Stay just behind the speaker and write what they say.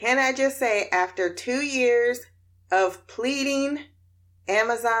Can I just say, after 2 years of pleading,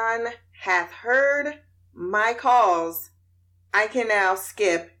 Amazon hath heard my calls. I can now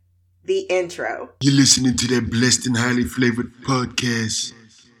skip the intro. You're listening to that blessed and highly flavored podcast.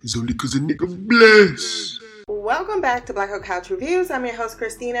 It's only because a nigga blessed. Welcome back to Black Hole Couch Reviews. I'm your host,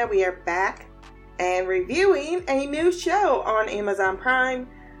 Christina. We are back and reviewing a new show on Amazon Prime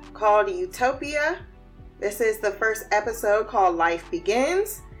called Utopia. This is the first episode called Life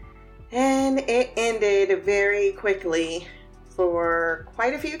Begins, and it ended very quickly for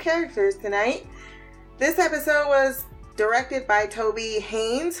quite a few characters tonight. This episode was directed by Toby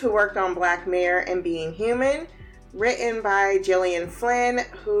Haynes, who worked on Black Mirror and Being Human. Written by Gillian Flynn,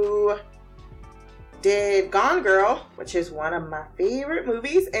 who did Gone Girl, which is one of my favorite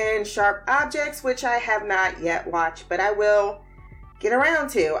movies, and Sharp Objects, which I have not yet watched, but I will get around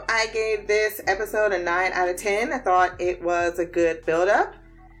to. I gave this episode a 9 out of 10. I thought it was a good build-up.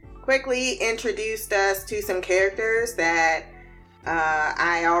 Quickly introduced us to some characters that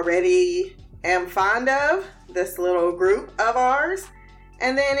I already am fond of, this little group of ours.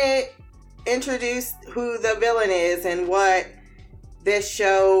 And then it introduced who the villain is and what this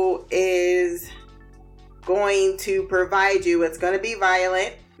show is going to provide you. It's going to be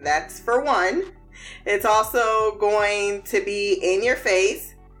violent, that's for one. It's also going to be in your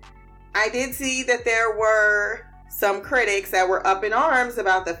face. I did see that there were some critics that were up in arms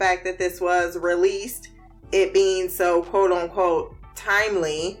about the fact that this was released, it being so quote-unquote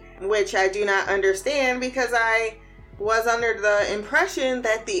timely, which I do not understand, because I was under the impression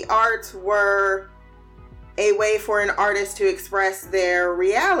that the arts were a way for an artist to express their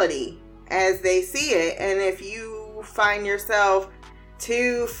reality as they see it. And if you find yourself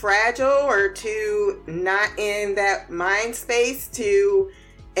too fragile or too not in that mind space to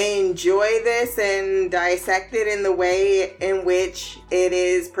enjoy this and dissect it in the way in which it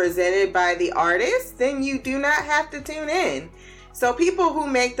is presented by the artist, then you do not have to tune in. So people who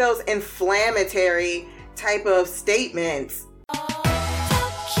make those inflammatory type of statements,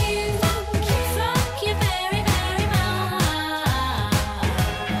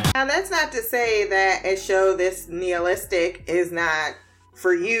 now that's not to say that a show this nihilistic is not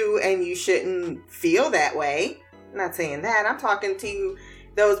for you and you shouldn't feel that way. I'm not saying that. I'm talking to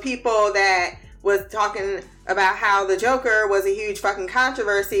those people that was talking about how the Joker was a huge fucking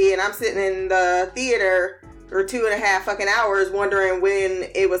controversy, and I'm sitting in the theater for 2.5 fucking hours wondering when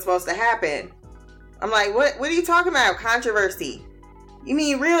it was supposed to happen. I'm like, what are you talking about? Controversy? You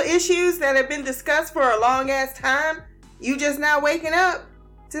mean real issues that have been discussed for a long ass time? You just now waking up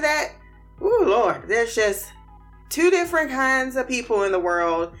to that? Ooh, Lord. There's just two different kinds of people in the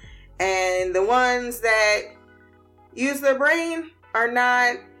world, and the ones that use their brain are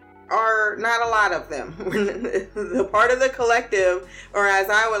not a lot of them. The part of the collective, or as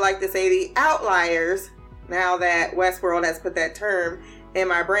I would like to say, the outliers, now that Westworld has put that term in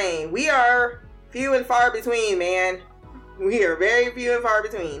my brain, we are few and far between, man. We are very few and far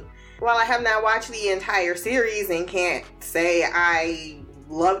between. While I have not watched the entire series and can't say I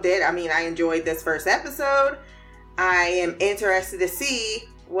loved it, I mean, I enjoyed this first episode. I am interested to see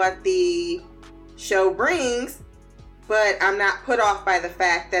what the show brings, but I'm not put off by the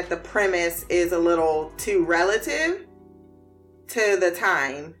fact that the premise is a little too relative to the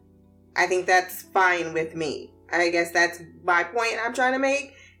time. I think that's fine with me. I guess that's my point I'm trying to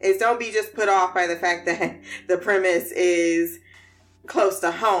make, is don't be just put off by the fact that the premise is close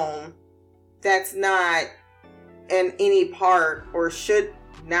to home. That's not in any part, or should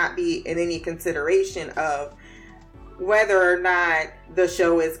not be in any consideration of whether or not the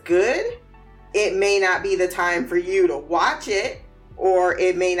show is good. It may not be the time for you to watch it, or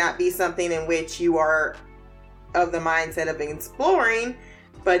it may not be something in which you are of the mindset of exploring,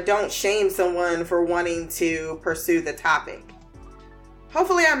 but don't shame someone for wanting to pursue the topic.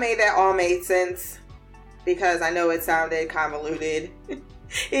 Hopefully I made that all made sense, because I know it sounded convoluted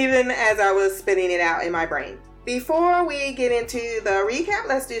even as I was spitting it out in my brain. Before we get into the recap,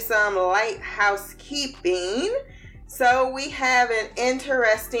 let's do some light housekeeping. So we have an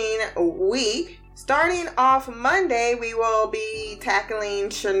interesting week. Starting off Monday, we will be tackling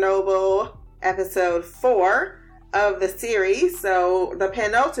Chernobyl episode 4 of the series, so the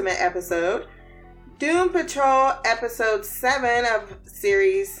penultimate episode. Doom Patrol episode 7 of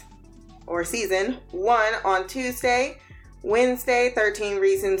series or season 1 on Tuesday. Wednesday, 13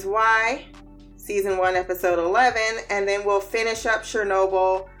 Reasons Why, season 1 episode 11, and then we'll finish up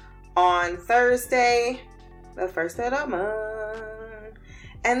Chernobyl on Thursday, the first of the month.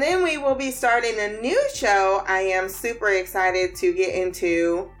 And then we will be starting a new show I am super excited to get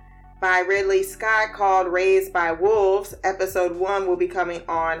into by Ridley Scott called Raised by Wolves. Episode 1 will be coming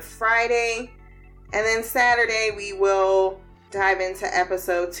on Friday. And then Saturday we will dive into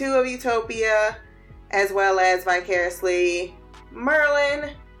episode 2 of Utopia, as well as Vicariously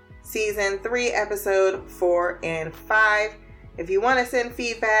Merlin, season 3, episode 4 and 5. If you want to send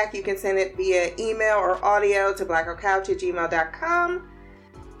feedback, you can send it via email or audio to blackoutcouch@gmail.com.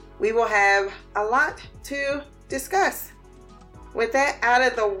 We will have a lot to discuss. With that out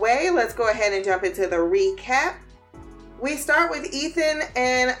of the way, let's go ahead and jump into the recap. We start with Ethan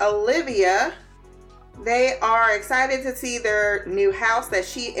and Olivia. They are excited to see their new house that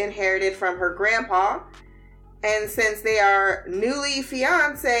she inherited from her grandpa. And since they are newly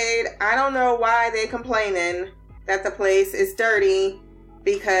fiancéed, I don't know why they complaining that the place is dirty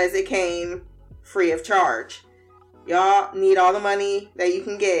because it came free of charge. Y'all need all the money that you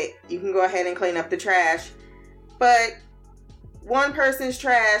can get. You can go ahead and clean up the trash. But one person's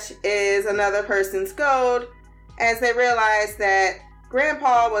trash is another person's gold, as they realize that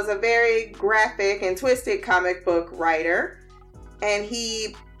Grandpa was a very graphic and twisted comic book writer, and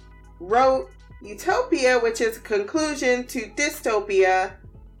he wrote Utopia, which is a conclusion to dystopia.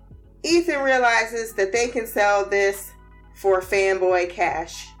 Ethan realizes that they can sell this for fanboy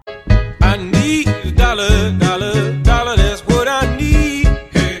cash. I need a dollar, that's what I need.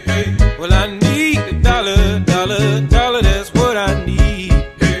 Hey, hey. Well, I need a dollar, that's what I need.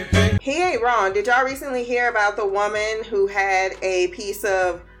 Hey, hey. He ain't wrong. Did y'all recently hear about the woman who had a piece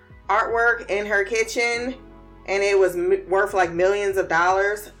of artwork in her kitchen and it was worth like millions of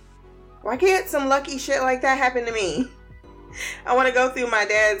dollars? Why can't some lucky shit like that happen to me? I want to go through my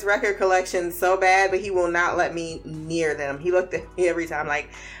dad's record collection so bad, but he will not let me near them. He looked at me every time like,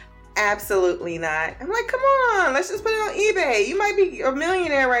 absolutely not. I'm like, come on, let's just put it on eBay. You might be a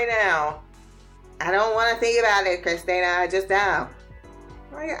millionaire right now. I don't want to think about it, Christina. I just don't.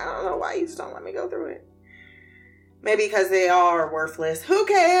 Like, I don't know why you just don't let me go through it. Maybe because they are worthless. Who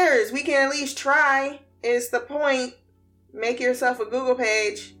cares? We can at least try, is the point. Make yourself a Google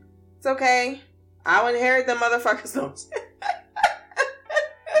page. It's okay. I'll inherit them motherfuckers.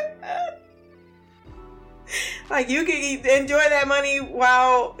 Like, you can enjoy that money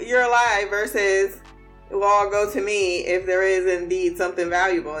while you're alive versus it will all go to me if there is indeed something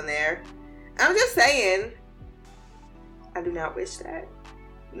valuable in there. I'm just saying, I do not wish that.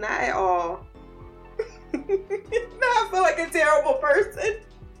 Not at all. Now I feel like a terrible person.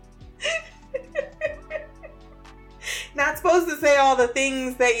 Not supposed to say all the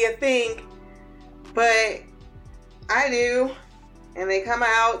things that you think, but I do. And they come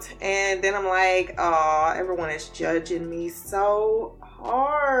out, and then I'm like, oh, everyone is judging me so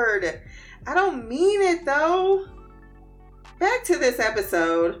hard. I don't mean it, though. Back to this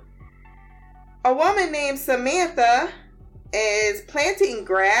episode. A woman named Samantha is planting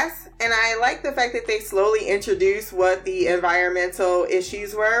grass, and I like the fact that they slowly introduce what the environmental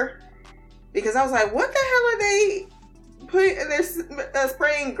issues were. Because I was like, what the hell are they they're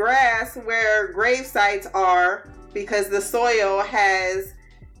spraying grass where grave sites are? Because the soil has,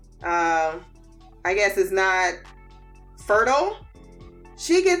 I guess is not fertile.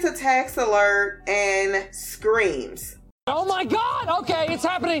 She gets a text alert and screams. Oh my God! Okay, it's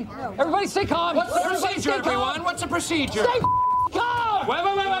happening. Everybody stay calm. What's the procedure, everyone? What's the procedure? Stay calm! Wait.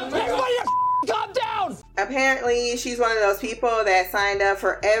 Everybody calm down! Apparently, she's one of those people that signed up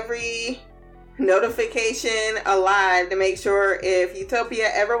for every notification alive to make sure if Utopia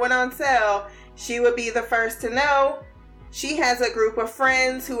ever went on sale, she would be the first to know. She has a group of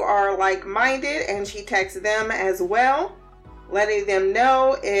friends who are like-minded, and she texts them as well, letting them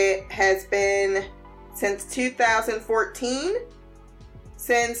know it has been since 2014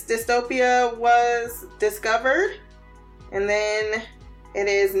 since dystopia was discovered. And then it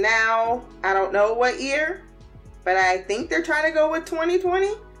is now, I don't know what year, but I think they're trying to go with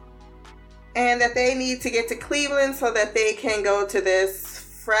 2020. And that they need to get to Cleveland so that they can go to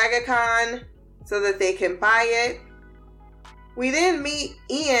this Fragacon so that they can buy it. We then meet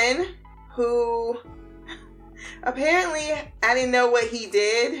Ian, who apparently, I didn't know what he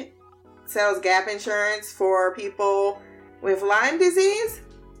did, sells gap insurance for people with Lyme disease.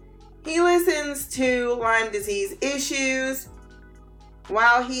 He listens to Lyme disease issues.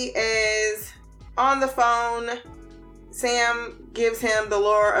 While he is on the phone, Sam gives him the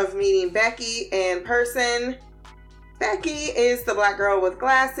lure of meeting Becky in person. Becky is the black girl with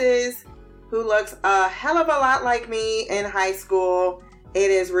glasses who looks a hell of a lot like me in high school.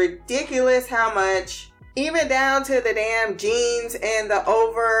 It is ridiculous how much, even down to the damn jeans and the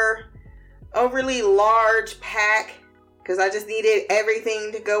overly large pack, because I just needed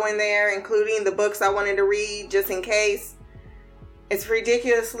everything to go in there, including the books I wanted to read just in case. It's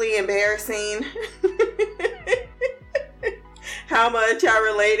ridiculously embarrassing how much I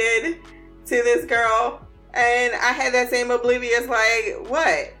related to this girl. And I had that same oblivious, like,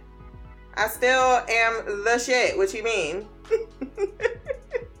 what? I still am the shit. What you mean?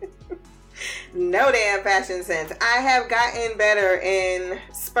 No damn fashion sense. I have gotten better in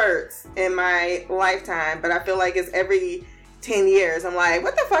spurts in my lifetime, but I feel like it's every 10 years. I'm like,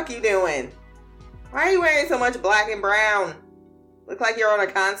 what the fuck you doing? Why are you wearing so much black and brown? Look like you're on a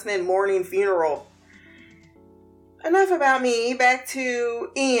constant mourning funeral. Enough about me. Back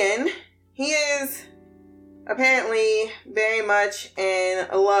to Ian. He is apparently very much in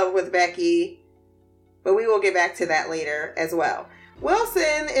love with Becky, but we will get back to that later as well.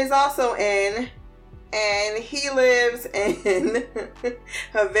 Wilson is also in, and he lives in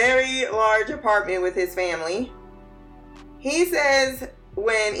a very large apartment with his family. He says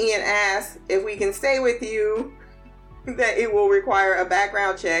when Ian asks if we can stay with you, that it will require a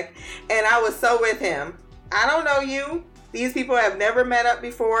background check, and I was so with him. I don't know you. These people have never met up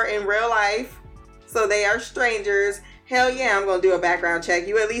before in real life, so they are strangers. Hell yeah, I'm gonna do a background check.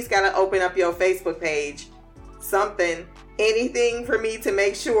 You at least gotta open up your Facebook page. Something. Anything for me to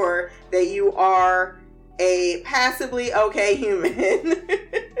make sure that you are a passably okay human.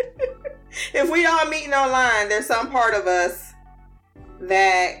 If we all meeting online, there's some part of us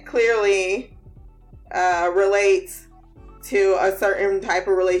that clearly relates to a certain type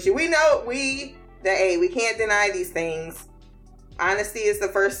of relation. We know we can't deny these things. Honesty is the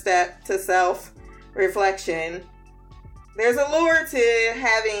first step to self-reflection. There's a lure to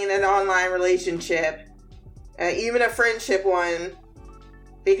having an online relationship. Even a friendship one,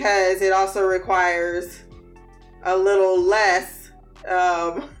 because it also requires a little less,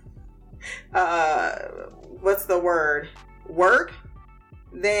 what's the word? Work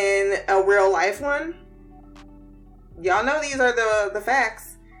than a real life one. Y'all know these are the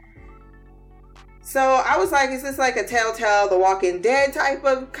facts. So I was like, is this like a Telltale The Walking Dead type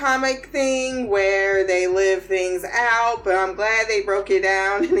of comic thing where they live things out? But I'm glad they broke it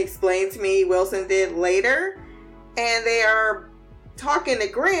down and explained to me. Wilson did later. And they are talking to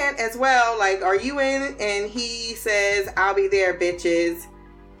Grant as well, like, are you in? And he says, I'll be there, bitches.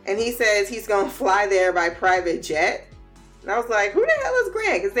 And he says he's going to fly there by private jet. And I was like, who the hell is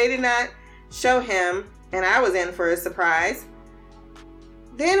Grant? Because they did not show him, and I was in for a surprise.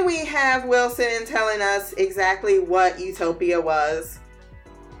 Then we have Wilson telling us exactly what Utopia was.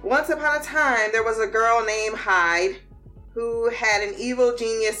 Once upon a time, there was a girl named Hyde who had an evil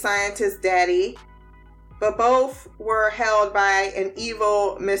genius scientist daddy, but both were held by an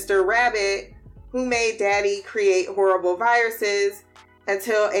evil Mr. Rabbit who made Daddy create horrible viruses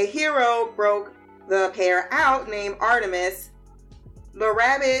until a hero broke the pair out named Artemis. The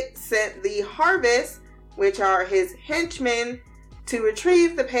rabbit sent the Harvest, which are his henchmen, to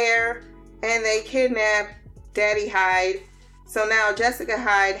retrieve the pair, and they kidnapped Daddy Hyde. So now Jessica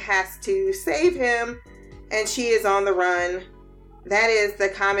Hyde has to save him, and she is on the run. That is the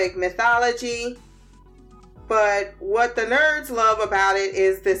comic mythology. But what the nerds love about it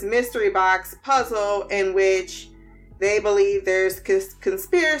is this mystery box puzzle in which they believe there's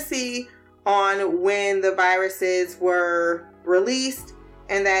conspiracy on when the viruses were released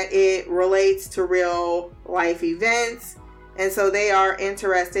and that it relates to real life events. And so they are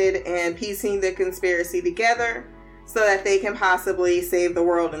interested in piecing the conspiracy together so that they can possibly save the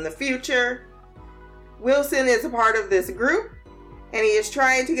world in the future. Wilson is a part of this group. And he is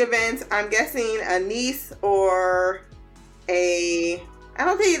trying to convince, I'm guessing, a niece or I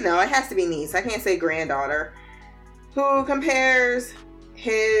don't think, no, it has to be niece. I can't say granddaughter. Who compares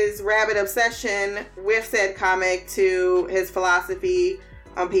his rabbit obsession with said comic to his philosophy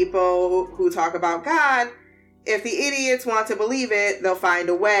on people who talk about God. If the idiots want to believe it, they'll find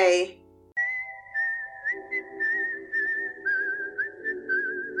a way.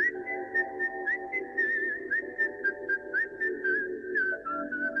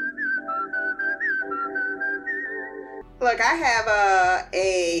 Look, I have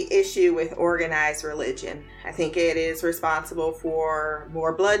a issue with organized religion. I think it is responsible for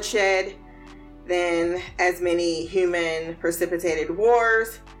more bloodshed than as many human precipitated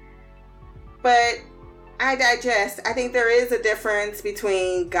wars. But I digest. I think there is a difference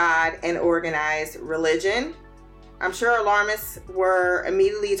between God and organized religion. I'm sure alarmists were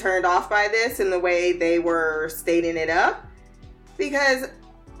immediately turned off by this in the way they were stating it up. Because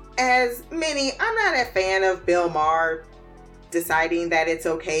as many, I'm not a fan of Bill Maher deciding that it's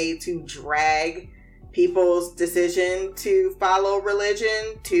okay to drag people's decision to follow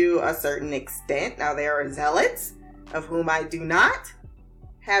religion to a certain extent. Now, there are zealots, of whom I do not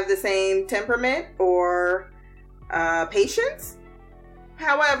have the same temperament or patience.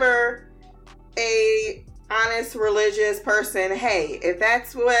 However, a honest religious person, hey, if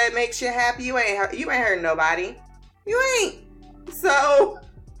that's what makes you happy, you ain't hurting nobody. You ain't. So,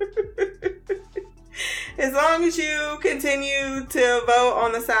 as long as you continue to vote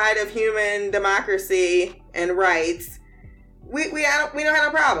on the side of human democracy and rights, we don't have no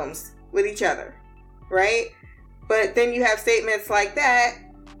problems with each other, right? But then you have statements like that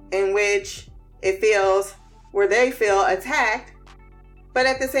in which where they feel attacked, but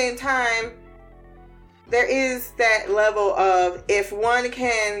at the same time, there is that level of, if one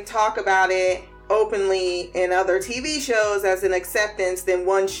can talk about it openly in other TV shows as an acceptance, then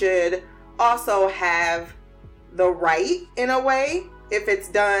one should also have the right, in a way, if it's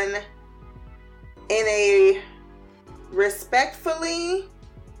done in a respectfully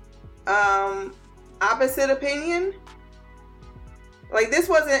opposite opinion. Like, this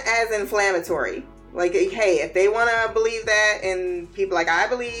wasn't as inflammatory. Like, hey, if they want to believe that, and people like I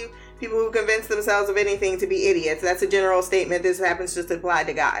believe, people who convince themselves of anything to be idiots, that's a general statement. This happens just to apply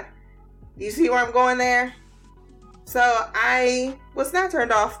to God. You see where I'm going there? So I was not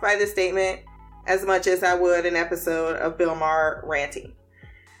turned off by this statement as much as I would an episode of Bill Maher ranting.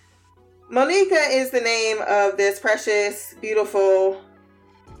 Monica is the name of this precious, beautiful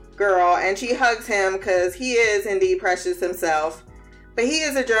girl, and she hugs him because he is indeed precious himself. But he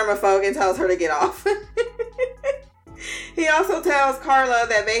is a germaphobe and tells her to get off. He also tells Carla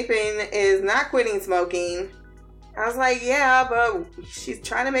that vaping is not quitting smoking. I was like, yeah, but she's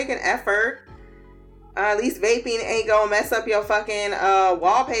trying to make an effort. At least vaping ain't gonna mess up your fucking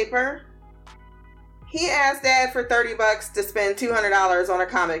wallpaper. He asked Dad for $30 to spend $200 on a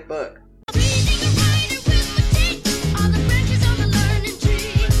comic book.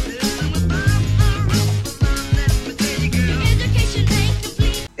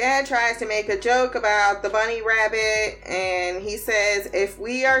 Dad tries to make a joke about the bunny rabbit, and he says, if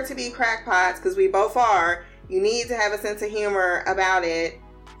we are to be crackpots, because we both are, you need to have a sense of humor about it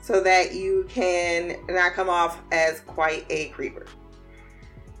so that you can not come off as quite a creeper.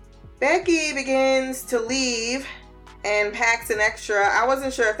 Becky begins to leave and packs an extra. I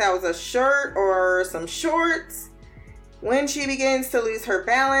wasn't sure if that was a shirt or some shorts. When she begins to lose her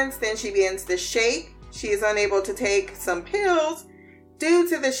balance, then she begins to shake. She is unable to take some pills due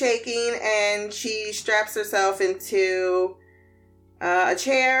to the shaking, and she straps herself into a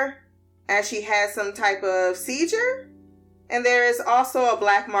chair as she has some type of seizure. And there is also a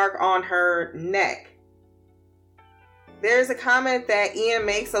black mark on her neck. There's a comment that Ian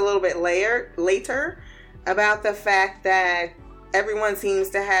makes a little bit later about the fact that everyone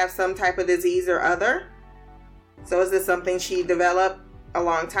seems to have some type of disease or other. So is this something she developed a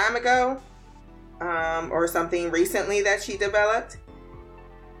long time ago? Or something recently that she developed?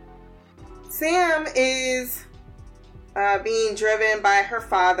 Sam is being driven by her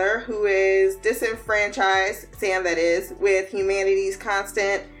father, who is disenfranchised, Sam that is, with humanity's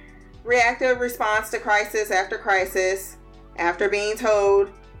constant reactive response to crisis after being told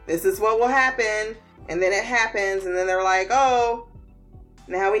this is what will happen, and then it happens, and then they're like, oh,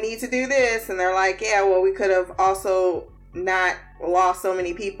 now we need to do this, and they're like, yeah, well, we could have also not lost so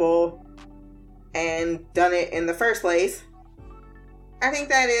many people and done it in the first place. I think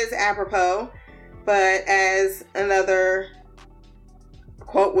that is apropos, but as another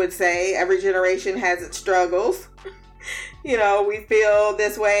quote would say, every generation has its struggles. You know, we feel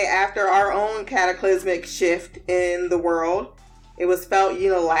this way after our own cataclysmic shift in the world. It was felt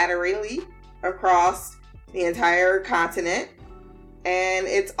unilaterally across the entire continent. And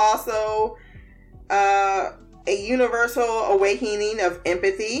it's also a universal awakening of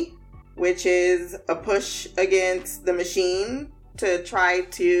empathy, which is a push against the machine to try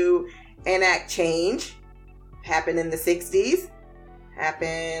to enact change. Happened in the 60s.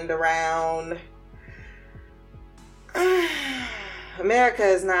 Happened around... America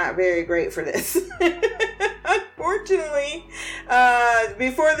is not very great for this. Unfortunately,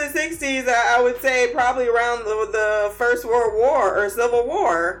 before the 60s, I would say probably around the First World War or Civil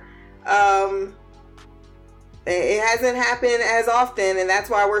War. It hasn't happened as often, and that's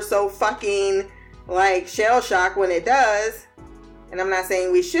why we're so fucking like shell-shocked when it does. And I'm not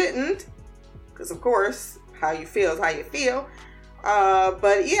saying we shouldn't, because of course, how you feel is how you feel.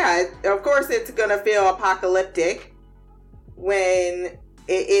 But yeah, of course it's gonna feel apocalyptic when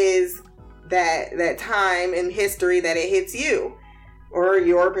it is that time in history that it hits you or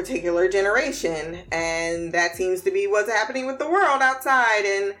your particular generation. And that seems to be what's happening with the world outside.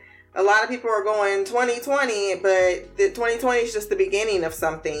 And a lot of people are going 2020, but the 2020 is just the beginning of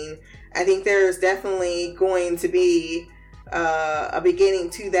something. I think there's definitely going to be a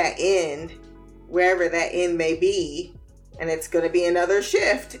beginning to that end, wherever that end may be. And it's going to be another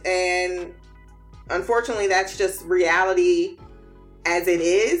shift. And unfortunately, that's just reality as it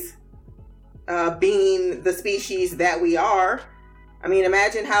is, being the species that we are. I mean,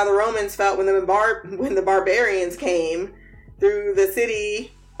 imagine how the Romans felt when the barbarians came through the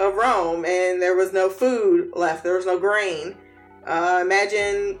city of Rome and there was no food left. There was no grain.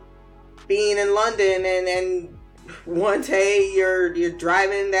 Imagine being in London and one day you're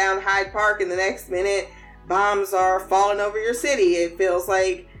driving down Hyde Park and the next minute bombs are falling over your city. It feels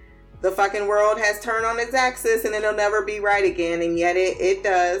like the fucking world has turned on its axis and it'll never be right again. And yet it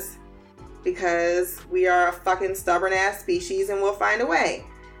does, because we are a fucking stubborn ass species and we'll find a way.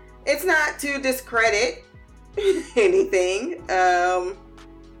 It's not to discredit anything.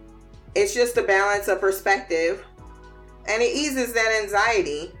 It's just a balance of perspective, and it eases that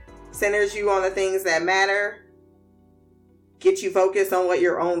anxiety, centers you on the things that matter, gets you focused on what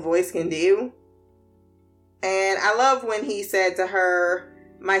your own voice can do. And I love when he said to her,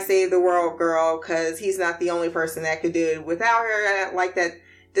 "My save the world girl," because he's not the only person that could do it without her. I like that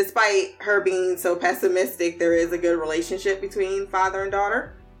despite her being so pessimistic, there is a good relationship between father and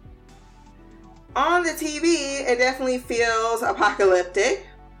daughter. On the TV, it definitely feels apocalyptic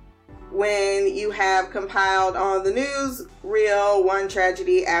when you have compiled on the news reel one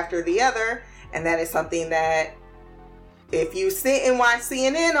tragedy after the other. And that is something that if you sit and watch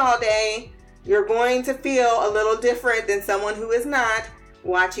CNN all day, you're going to feel a little different than someone who is not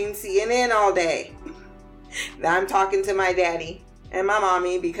watching CNN all day. Now I'm talking to my daddy and my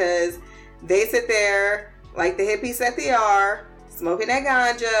mommy, because they sit there like the hippies that they are, smoking that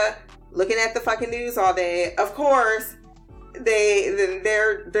ganja, looking at the fucking news all day. Of course,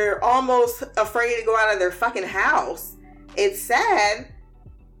 they're almost afraid to go out of their fucking house. It's sad,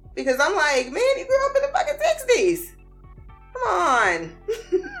 because I'm like, man, you grew up in the fucking 60s. Come on.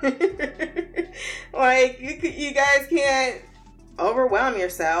 Like, you guys can't overwhelm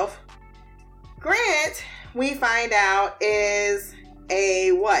yourself. Grant, we find out, is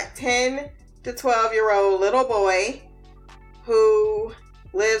a 10 to 12-year-old little boy who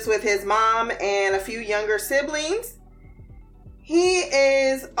lives with his mom and a few younger siblings. He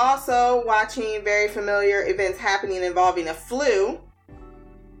is also watching very familiar events happening involving a flu.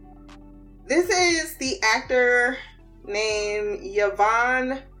 This is the actor named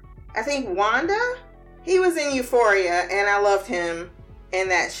Yvonne, I think Wanda. He was in Euphoria and I loved him in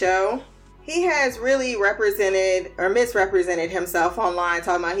that show. He has really represented or misrepresented himself online,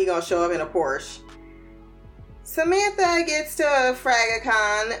 talking about he gonna show up in a Porsche. Samantha gets to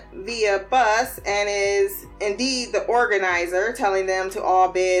FragaCon via bus and is indeed the organizer, telling them to all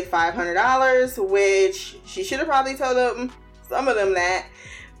bid $500, which she should have probably told some of them that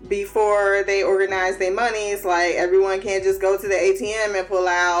before they organize their monies. Like, everyone can't just go to the ATM and pull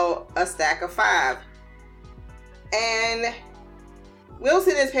out a stack of $5. And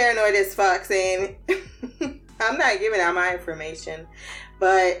Wilson is paranoid as fuck, saying, I'm not giving out my information,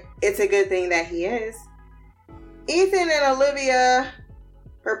 but it's a good thing that he is. Ethan and Olivia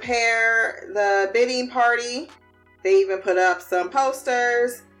prepare the bidding party. They even put up some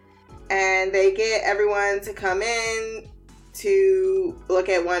posters, and they get everyone to come in to look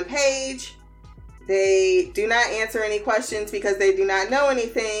at one page. They do not answer any questions because they do not know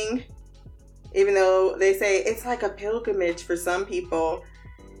anything, even though they say it's like a pilgrimage for some people.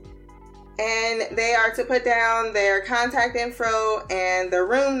 And they are to put down their contact info and the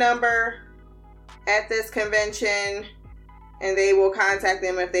room number at this convention, and they will contact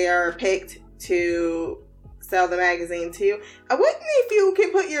them if they are picked to sell the magazine to. Wouldn't if you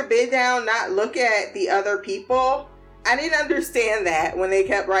can put your bid down, not look at the other people? I didn't understand that when they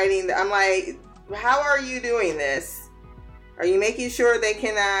kept writing. I'm like, how are you doing this? Are you making sure they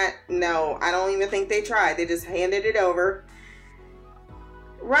cannot? No, I don't even think they tried. They just handed it over.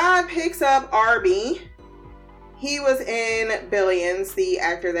 Rod picks up Arby. He was in Billions, the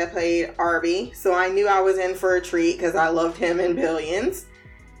actor that played Arby, so I knew I was in for a treat because I loved him in Billions.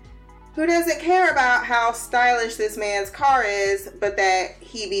 Who doesn't care about how stylish this man's car is, but that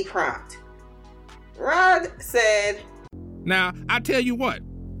he be prompt. Rod said, "Now, I tell you what,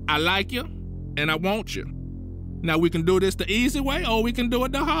 I like you and I want you. Now, we can do this the easy way or we can do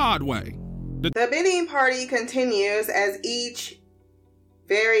it the hard way." The bidding party continues as each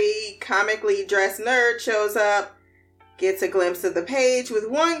very comically dressed nerd shows up, gets a glimpse of the page with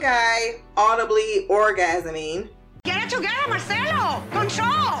one guy audibly orgasming. Get it together, Marcelo!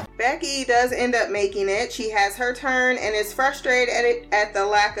 Control! Becky does end up making it. She has her turn and is frustrated at the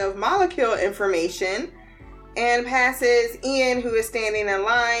lack of molecule information, and passes Ian, who is standing in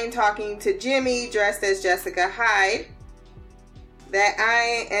line talking to Jimmy dressed as Jessica Hyde, that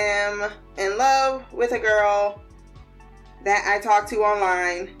I am in love with a girl that I talked to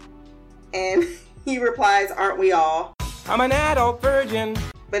online, and he replies, aren't we all? I'm an adult virgin.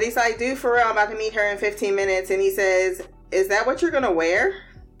 But he's like, dude, for real, I'm about to meet her in 15 minutes. And he says, is that what you're going to wear?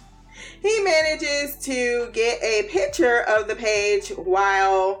 He manages to get a picture of the page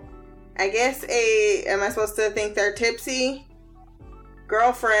while, I guess, am I supposed to think they're tipsy?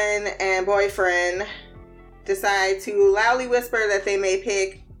 Girlfriend and boyfriend decide to loudly whisper that they may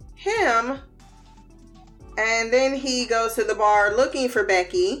pick him. And then he goes to the bar looking for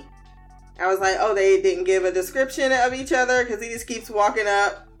Becky. I was like, oh, they didn't give a description of each other because he just keeps walking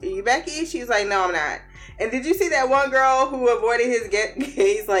up. Are you Becky? She's like, no, I'm not. And did you see that one girl who avoided his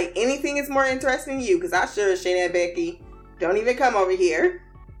gaze? Like, anything is more interesting than you because I sure as shit ain't Becky. Don't even come over here.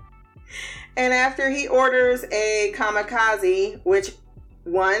 And after he orders a kamikaze, which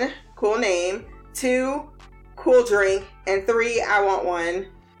 1, cool name, 2, cool drink, and 3, I want one.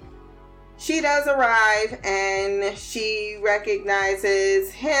 She does arrive, and she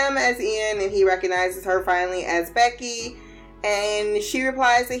recognizes him as Ian, and he recognizes her finally as Becky. And she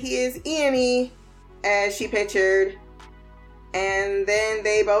replies that he is Ian-y, as she pictured. And then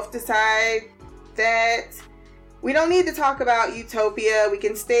they both decide that we don't need to talk about Utopia. We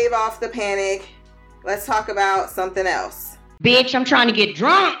can stave off the panic. Let's talk about something else. Bitch, I'm trying to get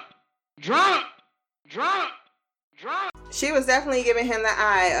drunk. She was definitely giving him the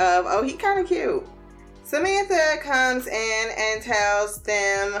eye of, oh, he kind of cute. Samantha comes in and tells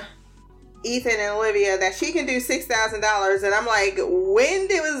them, Ethan and Olivia, that she can do $6,000. And I'm like, when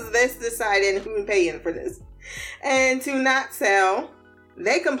was this decided and who's paying for this? And to not sell,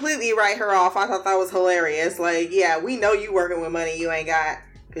 they completely write her off. I thought that was hilarious. Like, yeah, we know you working with money you ain't got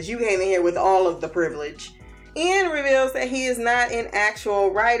because you came in here with all of the privilege. Ian reveals that he is not an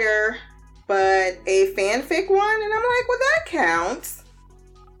actual writer, but a fanfic one. And I'm like, well, that counts.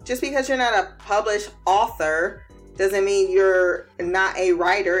 Just because you're not a published author doesn't mean you're not a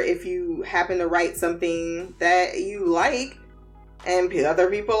writer if you happen to write something that you like and other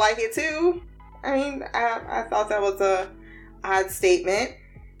people like it too. I mean, I thought that was a odd statement.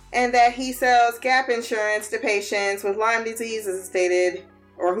 And that he sells gap insurance to patients with Lyme disease, as stated,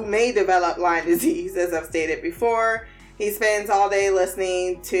 or who may develop Lyme disease, as I've stated before. He spends all day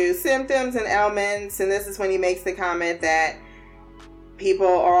listening to symptoms and ailments, and this is when he makes the comment that people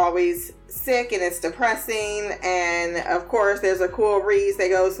are always sick and it's depressing. And of course, there's a cool Reese that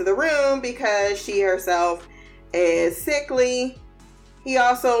goes to the room because she herself is sickly. He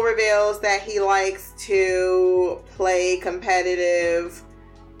also reveals that he likes to play competitive,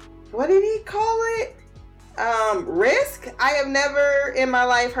 what did he call it? Risk? I have never in my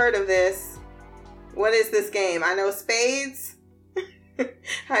life heard of this. What is this game? I know spades.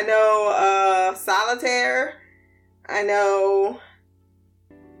 I know solitaire. I know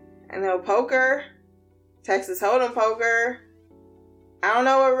poker. Texas Hold'em poker. I don't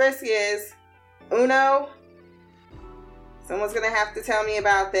know what Risk is. Uno. Someone's gonna have to tell me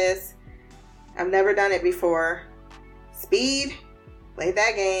about this. I've never done it before. Speed. Played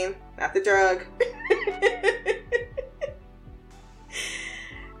that game. Not the drug.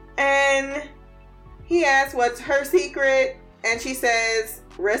 And he asks what's her secret, and she says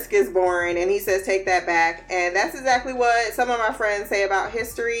Risk is boring, and he says take that back. And that's exactly what some of my friends say about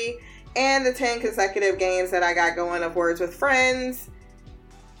history and the 10 consecutive games that I got going of Words with Friends.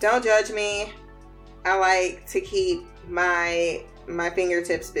 Don't judge me. I like to keep my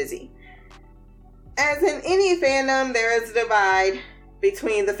fingertips busy. As in any fandom, there is a divide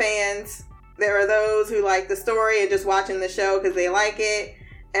between the fans. There are those who like the story and just watching the show because they like it.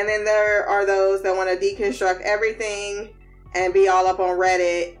 And then there are those that want to deconstruct everything and be all up on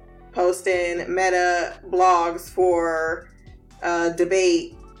Reddit posting meta blogs for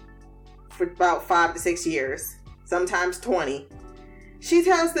debate for about 5 to 6 years, sometimes 20. She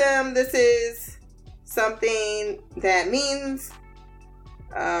tells them this is something that means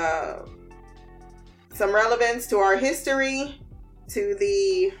some relevance to our history, to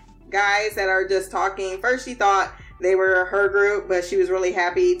the guys that are just talking. First she thought they were her group, but she was really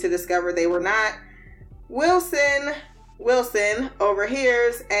happy to discover they were not. Wilson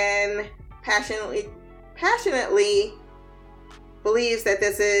overhears and passionately believes that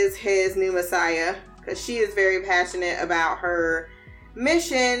this is his new messiah, because she is very passionate about her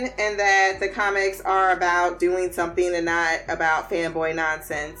mission and that the comics are about doing something and not about fanboy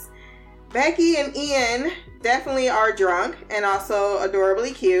nonsense. Becky and Ian definitely are drunk and also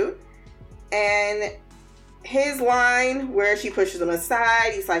adorably cute. And his line where she pushes him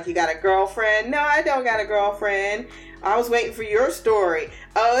aside, he's like, you got a girlfriend? No, I don't got a girlfriend. I was waiting for your story.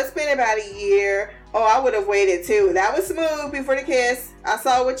 Oh, it's been about a year. Oh, I would have waited too. That was smooth before the kiss. I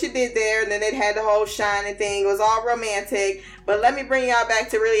saw what you did there. And then it had the whole shining thing. It was all romantic. But let me bring y'all back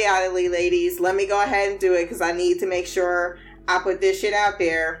to reality, ladies. Let me go ahead and do it because I need to make sure I put this shit out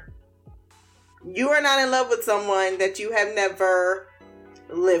there. You are not in love with someone that you have never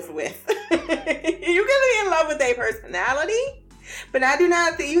lived with. You can be in love with their personality, but I do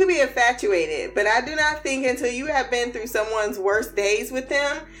not think you can be infatuated. But I do not think until you have been through someone's worst days with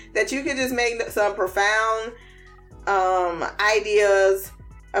them that you can just make some profound ideas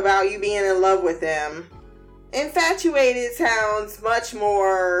about you being in love with them. Infatuated sounds much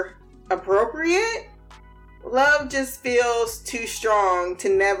more appropriate. Love just feels too strong to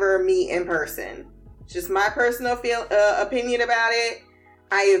never meet in person. It's just my personal opinion about it.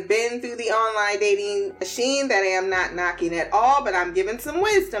 I have been through the online dating machine that I am not knocking at all, but I'm giving some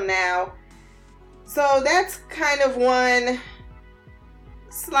wisdom now. So that's kind of one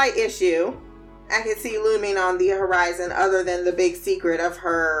slight issue I can see looming on the horizon other than the big secret of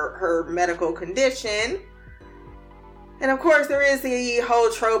her medical condition. And of course, there is the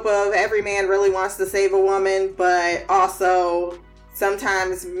whole trope of every man really wants to save a woman, but also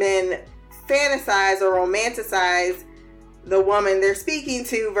sometimes men fantasize or romanticize the woman they're speaking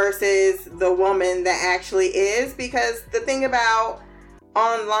to versus the woman that actually is. Because the thing about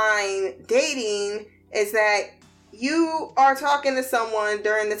online dating is that you are talking to someone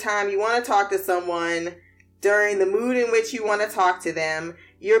during the time you want to talk to someone, during the mood in which you want to talk to them.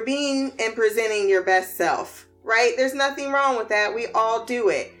 You're being and presenting your best self. Right? There's nothing wrong with that. We all do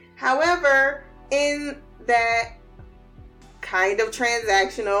it. However, in that kind of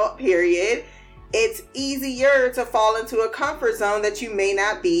transactional period, it's easier to fall into a comfort zone that you may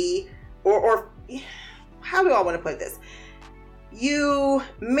not be, or how do I want to put this? You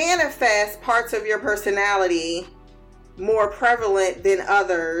manifest parts of your personality more prevalent than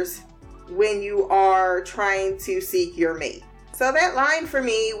others when you are trying to seek your mate. So that line for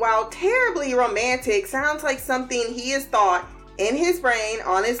me, while terribly romantic, sounds like something he has thought in his brain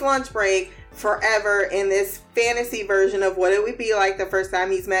on his lunch break forever in this fantasy version of what it would be like the first time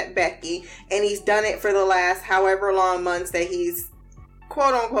he's met Becky. And he's done it for the last however long months that he's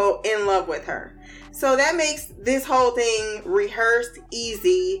quote unquote in love with her. So that makes this whole thing rehearsed,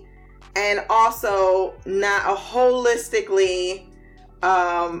 easy, and also not a holistically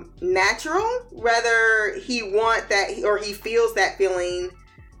natural. Whether he want that or he feels that feeling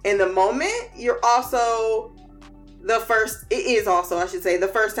in the moment, you're also the first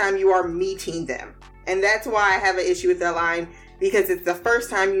time you are meeting them. And that's why I have an issue with that line, because it's the first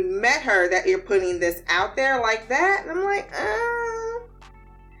time you met her that you're putting this out there like that. And I'm like,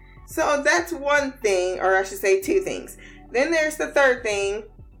 So that's one thing, or I should say two things. Then there's the third thing,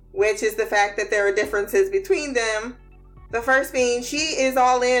 which is the fact that there are differences between them. The first being, she is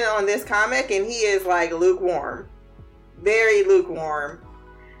all in on this comic and he is like lukewarm. Very lukewarm.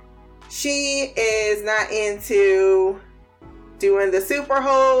 She is not into doing the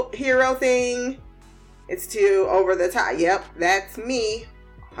superhero thing. It's too over the top. Yep, that's me.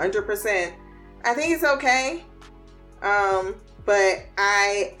 100%. I think it's okay. But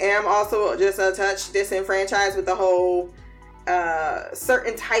I am also just a touch disenfranchised with the whole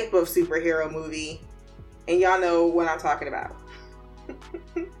certain type of superhero movie. And y'all know what I'm talking about.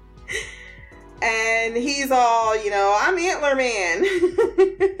 And he's all, I'm Antler Man.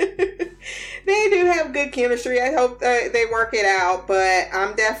 They do have good chemistry. I hope they work it out. But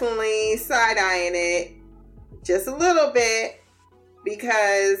I'm definitely side-eyeing it just a little bit.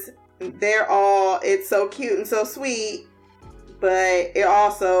 Because it's so cute and so sweet. But it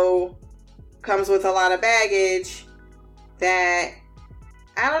also comes with a lot of baggage that,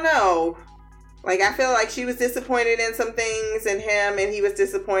 I don't know. Like, I feel like she was disappointed in some things in him, and he was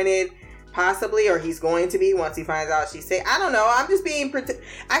disappointed possibly, or he's going to be once he finds out she's sick. I don't know. I'm just being...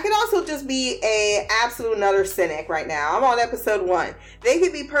 I could also just be a absolute nutter cynic right now. I'm on episode 1. They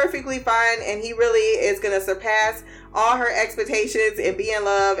could be perfectly fine, and he really is going to surpass all her expectations and be in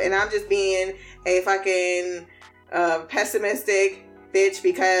love, and I'm just being a fucking pessimistic bitch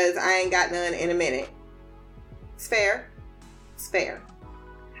because I ain't got none in a minute. It's fair. It's fair.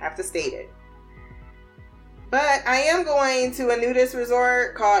 Have to state it. But I am going to a nudist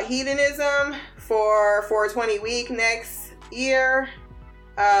resort called Hedonism for 420 week next year,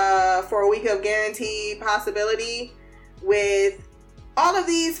 for a week of guaranteed possibility with all of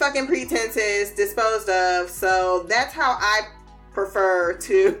these fucking pretenses disposed of. So that's how I prefer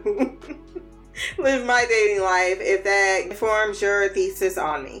to live my dating life, if that informs your thesis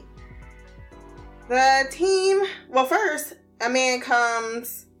on me. The team, well, first, a man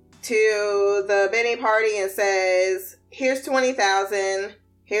comes to the bidding party and says, here's $20,000,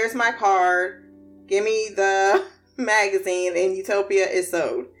 here's my card, give me the magazine, and Utopia is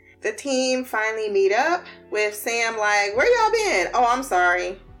sold. The team finally meet up with Sam like, where y'all been? Oh, I'm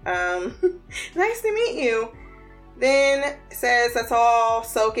sorry. Nice to meet you. Then says let's all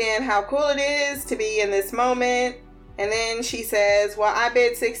soak in how cool it is to be in this moment. And then she says, well, I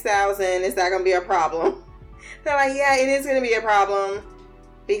bid $6,000. Is that going to be a problem? They're like, yeah, it is going to be a problem.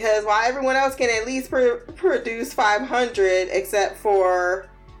 Because while everyone else can at least produce 500, except for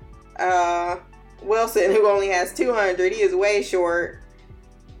Wilson, who only has 200, he is way short.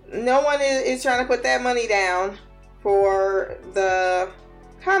 No one is trying to put that money down for the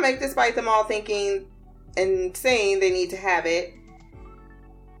comic, despite them all thinking and saying they need to have it.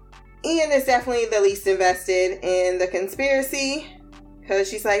 Ian is definitely the least invested in the conspiracy, because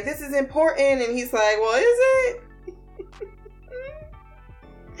she's like, this is important, and he's like, well, is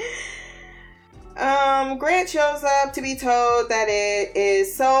it? Grant shows up to be told that it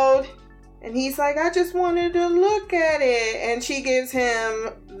is sold, and he's like, I just wanted to look at it, and she gives him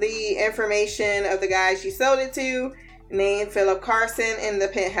the information of the guy she sold it to, named Philip Carson, in the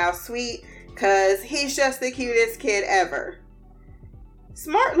penthouse suite, because he's just the cutest kid ever.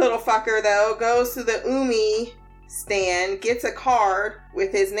 Smart little fucker, though, goes to the Umi stand, gets a card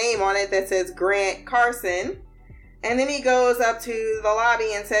with his name on it that says Grant Carson, and then he goes up to the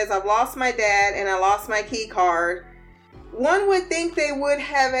lobby and says, I've lost my dad and I lost my key card. One would think they would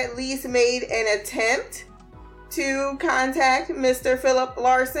have at least made an attempt to contact Mr. Philip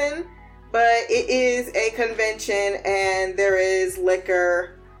Larson, but it is a convention and there is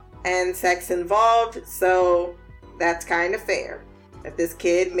liquor and sex involved, so that's kind of fair. That this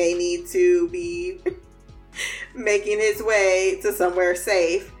kid may need to be making his way to somewhere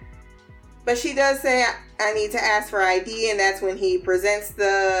safe. But she does say, I need to ask for ID, and that's when he presents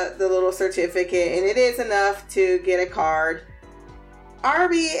the little certificate, and it is enough to get a card.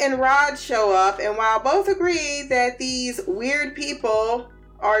 Arby and Rod show up, and while both agree that these weird people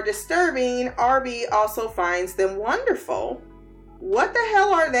are disturbing, Arby also finds them wonderful. What the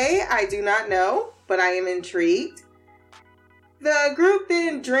hell are they? I do not know, but I am intrigued. The group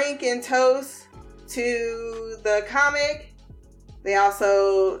then drink and toast to the comic. They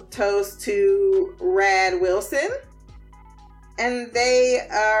also toast to Rad Wilson. And they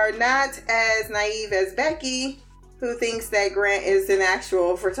are not as naive as Becky, who thinks that Grant is an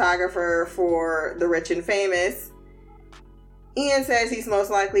actual photographer for The Rich and Famous. Ian says he's most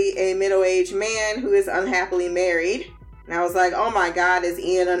likely a middle-aged man who is unhappily married. And I was like, oh my God, is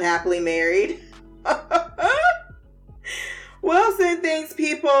Ian unhappily married? Wilson thinks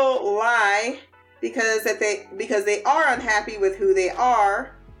people lie because they are unhappy with who they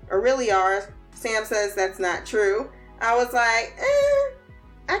are, or really are. Sam says that's not true. I was like,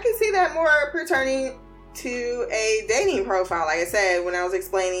 I can see that more pertaining to a dating profile, like I said, when I was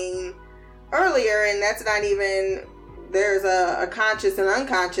explaining earlier, and that's not even, there's a conscious and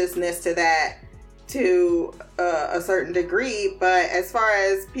unconsciousness to that to a certain degree, but as far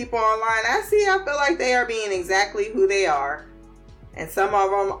as people online, I feel like they are being exactly who they are. And some of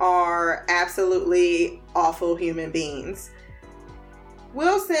them are absolutely awful human beings.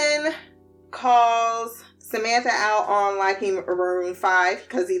 Wilson calls Samantha out on liking Maroon 5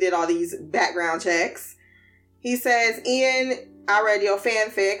 because he did all these background checks. He says, Ian, I read your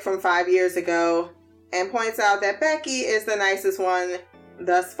fanfic from 5 years ago, and points out that Becky is the nicest one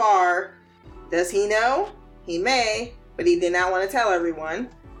thus far. Does he know? He may, but he did not want to tell everyone.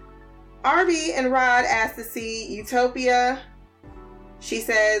 Arby and Rod asked to see Utopia. She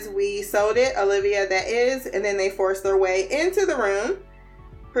says, we sold it, Olivia that is, and then they force their way into the room,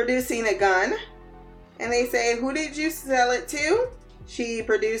 producing a gun. And they say, who did you sell it to? She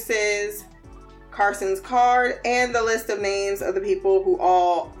produces Carson's card and the list of names of the people who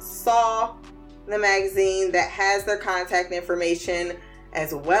all saw the magazine that has their contact information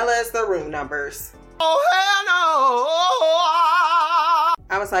as well as the room numbers. Oh, hell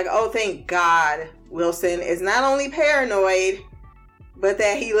no! I was like, oh, thank God Wilson is not only paranoid, but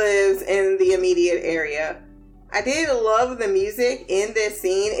that he lives in the immediate area. I did love the music in this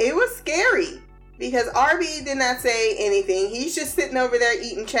scene. It was scary because Arby did not say anything. He's just sitting over there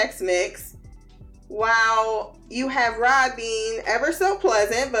eating Chex Mix while you have Rod being ever so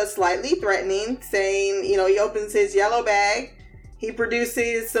pleasant but slightly threatening, saying, he opens his yellow bag, he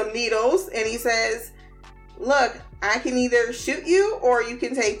produces some needles, and he says, look, I can either shoot you or you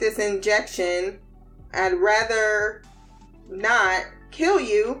can take this injection. I'd rather not kill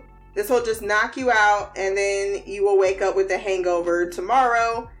you. This will just knock you out, and then you will wake up with a hangover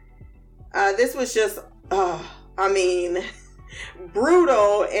tomorrow. This was just,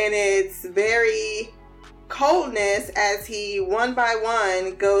 brutal in its very coldness as he one by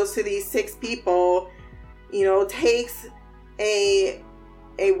one goes to these 6 people, takes a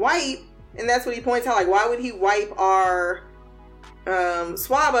wipe, and that's what he points out, like, why would he wipe our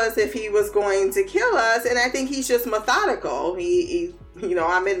swab us if he was going to kill us? And I think he's just methodical. He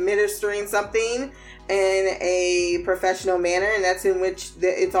I'm administering something in a professional manner, and that's in which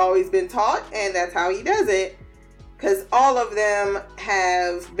it's always been taught, and that's how he does it, because all of them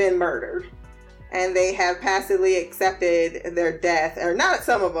have been murdered and they have passively accepted their death. Or not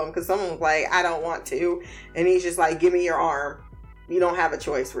some of them, because some of them like, I don't want to, and he's just like, give me your arm. You don't have a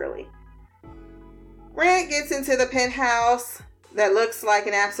choice, really. Grant gets into the penthouse that looks like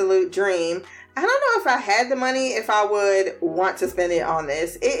an absolute dream. I don't know if I had the money, if I would want to spend it on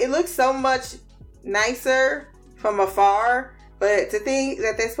this. It looks so much nicer from afar, but to think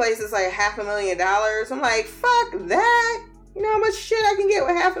that this place is like $500,000, I'm like, fuck that. You know how much shit I can get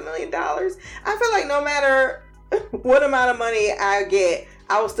with $500,000? I feel like no matter what amount of money I get,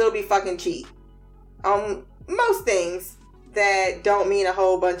 I will still be fucking cheap on most things that don't mean a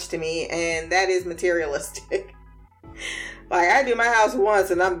whole bunch to me, and that is materialistic. Like, I do my house once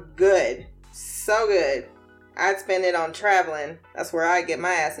and I'm good. So good. I'd spend it on traveling. That's where I get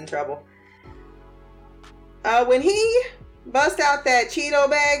my ass in trouble. When he bust out that Cheeto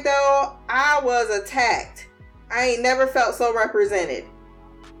bag, though, I was attacked. I ain't never felt so represented.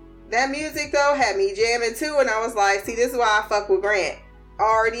 That music, though, had me jamming too, and I was like, see, this is why I fuck with Grant. I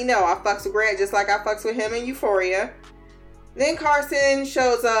already know I fucks with Grant just like I fucks with him in Euphoria. Then Carson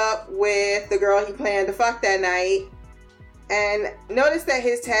shows up with the girl he planned to fuck that night, and notice that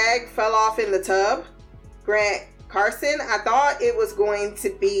his tag fell off in the tub. Grant Carson, I thought it was going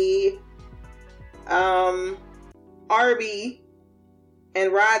to be Arby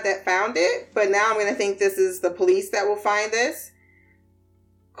and Rod that found it, but now I'm going to think this is the police that will find this.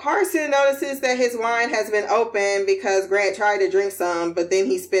 Carson notices that his wine has been opened because Grant tried to drink some, but then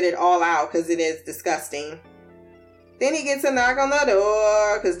he spit it all out because it is disgusting. Then he gets a knock on the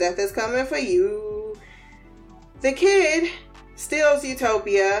door because death is coming for you. The kid steals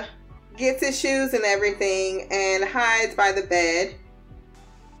Utopia, gets his shoes and everything, and hides by the bed.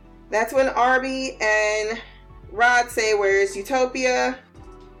 That's when Arby and Rod say, where's Utopia?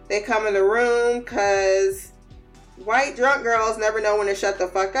 They come in the room because white drunk girls never know when to shut the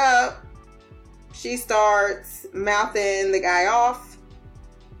fuck up. She starts mouthing the guy off.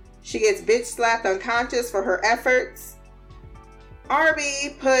 She gets bitch slapped unconscious for her efforts.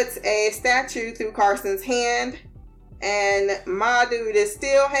 Arby puts a statue through Carson's hand, and my dude is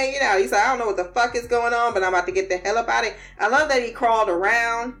still hanging out. He's like, I don't know what the fuck is going on, but I'm about to get the hell up out of here. I love that he crawled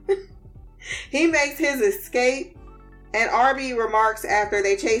around. He makes his escape, and Arby remarks after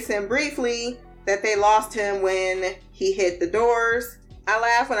they chase him briefly that they lost him when he hit the doors. I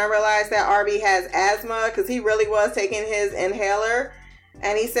laugh when I realize that Arby has asthma because he really was taking his inhaler.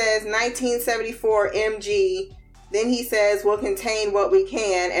 And he says 1974 mg. Then he says we'll contain what we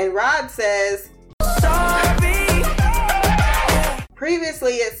can. And Rod says, sorry.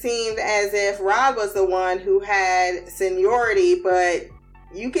 Previously it seemed as if Rod was the one who had seniority, but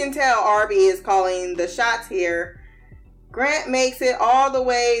you can tell Arby is calling the shots here. Grant makes it all the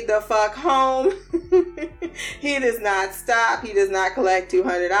way the fuck home. He does not stop. He does not collect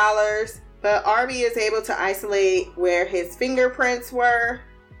 $200. But Arby is able to isolate where his fingerprints were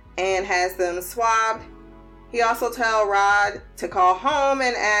and has them swabbed. He also tells Rod to call home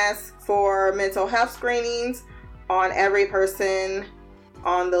and ask for mental health screenings on every person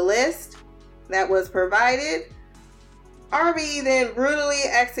on the list that was provided. Arby then brutally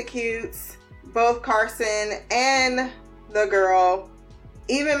executes both Carson and the girl,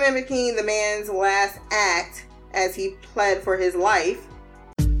 even mimicking the man's last act as he pled for his life.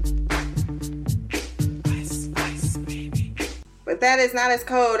 But that is not as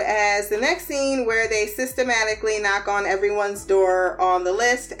cold as the next scene where they systematically knock on everyone's door on the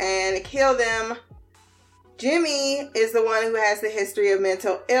list and kill them. Jimmy is the one who has the history of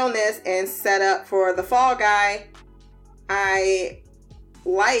mental illness and set up for the fall guy. I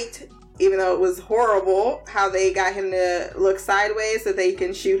liked, even though it was horrible, how they got him to look sideways so they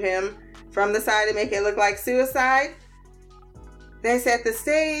can shoot him from the side and make it look like suicide. They set the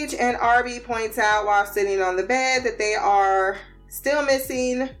stage, and Arby points out while sitting on the bed that they are still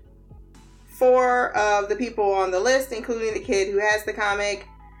missing 4 of the people on the list, including the kid who has the comic,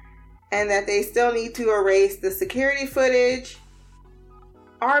 and that they still need to erase the security footage.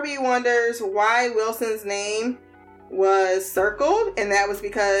 Arby wonders why Wilson's name was circled, and that was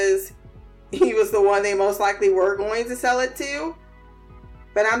because he was the one they most likely were going to sell it to.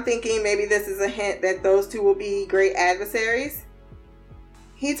 but I'm thinking maybe this is a hint that those two will be great adversaries.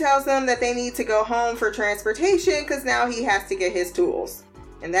 He tells them that they need to go home for transportation because now he has to get his tools.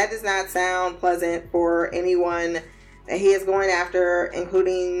 And that does not sound pleasant for anyone that he is going after,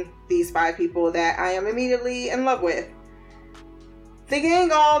 including these 5 people that I am immediately in love with. The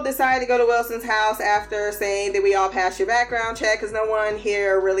gang all decide to go to Wilson's house after saying that we all passed your background check because no one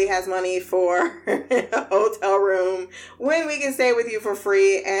here really has money for a hotel room when we can stay with you for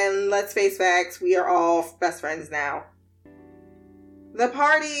free. And let's face facts, we are all best friends now. The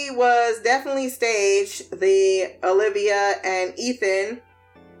party was definitely staged. The Olivia and Ethan,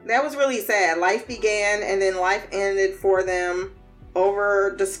 that was really sad. Life began and then life ended for them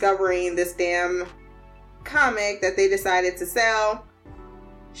over discovering this damn comic that they decided to sell.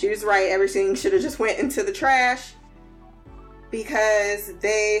 She was right. Everything should have just went into the trash because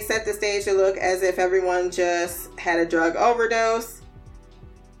they set the stage to look as if everyone just had a drug overdose.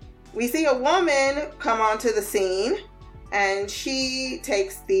 We see a woman come onto the scene and she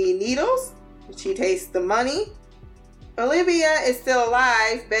takes the needles. She takes the money. Olivia is still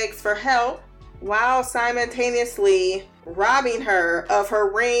alive, begs for help, while simultaneously robbing her of her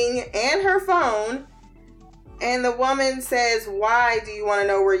ring and her phone. And the woman says, "Why do you want to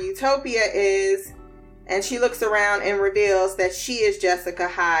know where Utopia is?" And she looks around and reveals that she is Jessica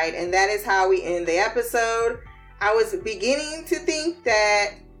Hyde. And that is how we end the episode. I was beginning to think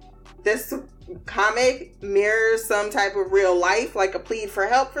that this comic mirrors some type of real life, like a plea for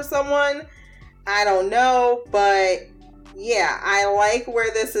help for someone. I don't know, but yeah, I like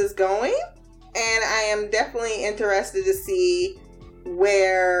where this is going, and I am definitely interested to see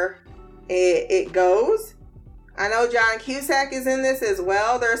where it goes. I know John Cusack is in this as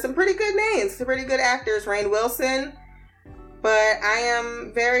well. There are some pretty good names, some pretty good actors, Rainn Wilson, but I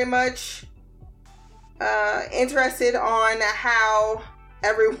am very much interested on how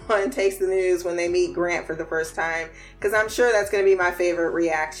everyone takes the news when they meet Grant for the first time, because I'm sure that's going to be my favorite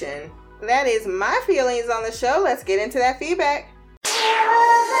reaction. That is my feelings on the show. Let's get into that feedback.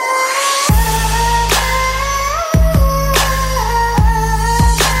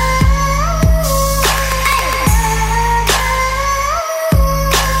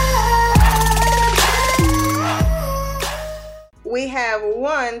 We have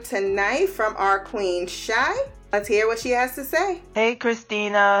one tonight from our queen, Shy. Let's hear what she has to say. Hey,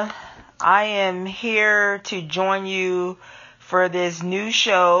 Christina. I am here to join you for this new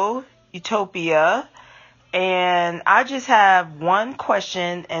show, Utopia. And I just have one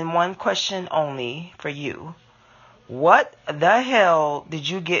question and one question only for you. What the hell did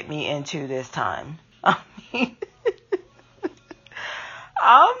you get me into this time? I mean,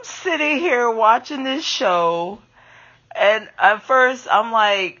 I'm sitting here watching this show, and at first I'm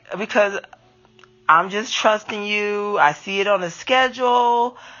like, because I'm just trusting you. I see it on the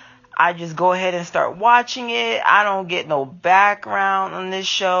schedule. I just go ahead and start watching it. I don't get no background on this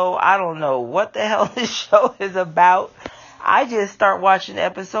show. I don't know what the hell this show is about. I just start watching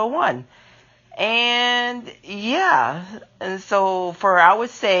episode 1. And yeah. And so for, I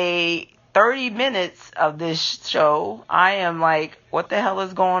would say, 30 minutes of this show, I am like, what the hell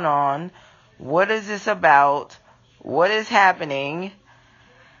is going on? What is this about? What is happening?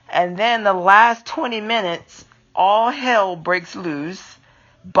 And then the last 20 minutes, all hell breaks loose.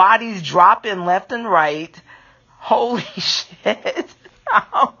 Bodies dropping left and right. Holy shit.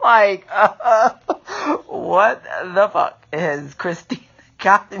 I'm like, what the fuck has Christina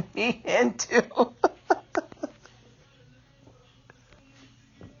gotten me into?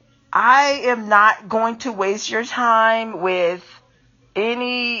 I am not going to waste your time with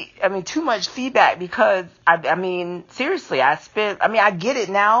too much feedback, because I mean, seriously, I get it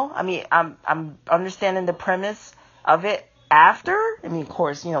now. I mean, I'm understanding the premise of it after. I mean, of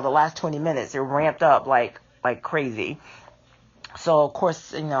course, the last 20 minutes, they're ramped up like crazy. So, of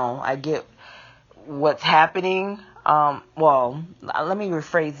course, I get what's happening. Well, let me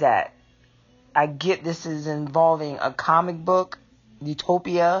rephrase that. I get this is involving a comic book,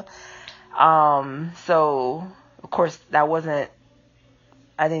 Utopia. So, of course,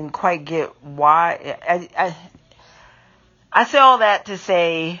 I didn't quite get why. I say all that to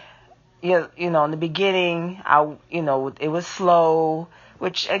say, in the beginning, it was slow,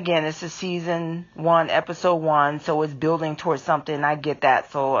 which again, it's a season 1, episode 1, so it's building towards something. I get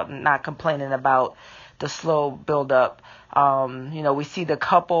that, so I'm not complaining about the slow build up. We see the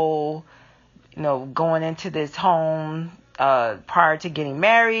couple, going into this home, prior to getting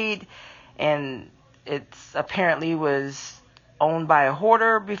married, and it's apparently was owned by a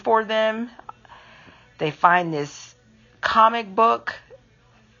hoarder before them. They find this comic book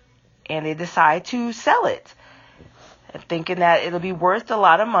and they decide to sell it. thinking that it'll be worth a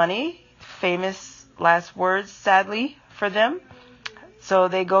lot of money. Famous last words, sadly, for them. So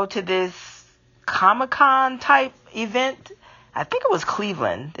they go to this Comic-Con type event. I think it was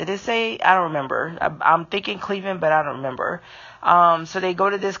Cleveland. Did it say? I don't remember. I'm thinking Cleveland, but I don't remember. So they go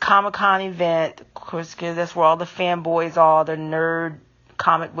to this Comic-Con event. Of course, 'cause that's where all the fanboys are, the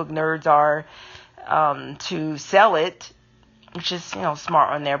comic book nerds are, to sell it, which is, smart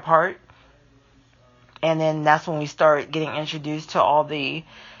on their part. And then that's when we start getting introduced to all the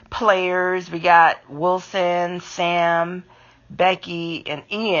players. We got Wilson, Sam, Becky, and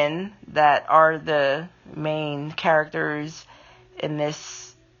Ian that are the main characters in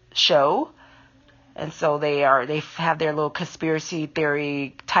this show. And so they have their little conspiracy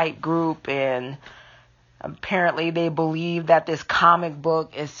theory type group, and apparently they believe that this comic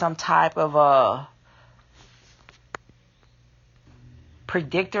book is some type of a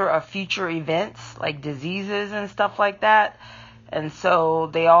predictor of future events like diseases and stuff like that. And so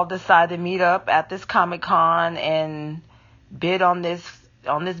they all decide to meet up at this Comic-Con and bid on this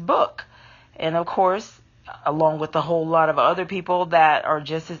book. And of course, along with a whole lot of other people that are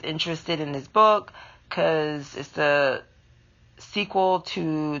just as interested in this book, because it's the sequel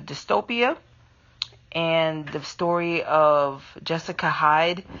to Dystopia and the story of Jessica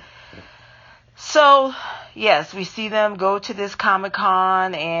Hyde. So, yes, we see them go to this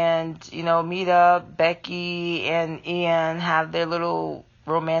Comic-Con and, meet up. Becky and Ian have their little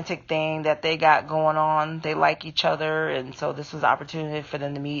romantic thing that they got going on. They like each other, and so this was an opportunity for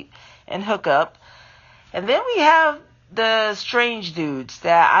them to meet and hook up. And then we have the strange dudes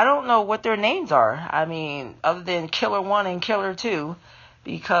that I don't know what their names are. I mean, other than Killer 1 and Killer 2,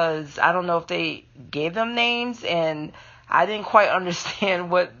 because I don't know if they gave them names, and I didn't quite understand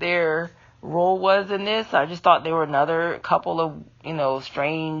what their role was in this. I just thought they were another couple of,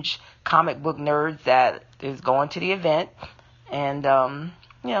 strange comic book nerds that is going to the event and,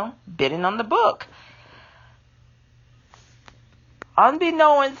 bidding on the book.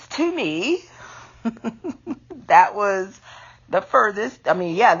 Unbeknownst to me, that was the furthest. I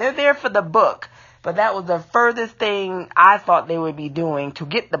mean, yeah, they're there for the book, but that was the furthest thing I thought they would be doing to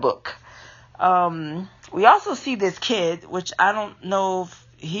get the book. We also see this kid, which I don't know if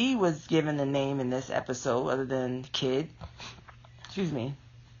he was given a name in this episode other than Kid. Excuse me.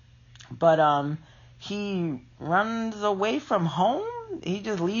 But he runs away from home. He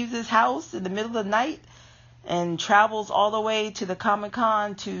just leaves his house in the middle of the night and travels all the way to the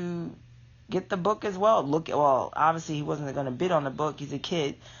Comic-Con to get the book as well. Obviously he wasn't going to bid on the book. He's a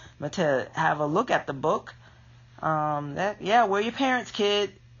kid. But to have a look at the book. Where are your parents,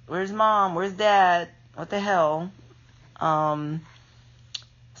 kid? Where's mom? Where's dad? What the hell?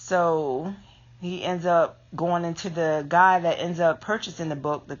 So he ends up going into the guy that ends up purchasing the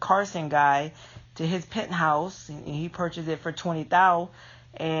book, the Carson guy, to his penthouse. He purchased it for $20,000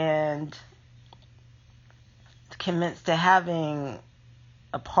 and commenced to having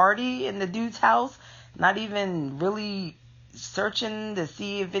a party in the dude's house, not even really searching to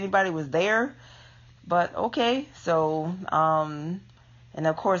see if anybody was there. But okay, so and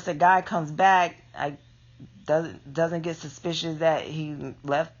of course the guy comes back. Doesn't get suspicious that he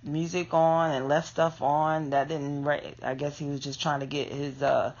left music on and left stuff on. That didn't. I guess he was just trying to get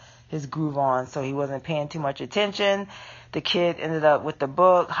his groove on, so he wasn't paying too much attention. The kid ended up with the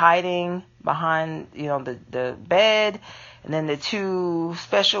book, hiding behind the bed, and then the two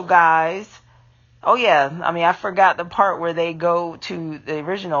special guys. Oh yeah, I mean I forgot the part where they go to the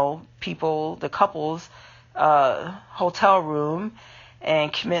original people, the couple's hotel room,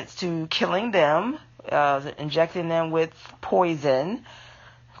 and commits to killing them. Injecting them with poison,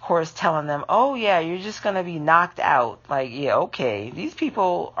 of course telling them, oh yeah, you're just gonna be knocked out. Like, yeah, okay, these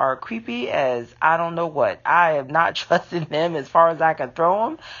people are creepy as I don't know what. I have not trusted them as far as I can throw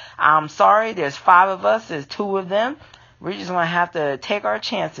them. I'm sorry, there's 5 of us, there's 2 of them. We're just gonna have to take our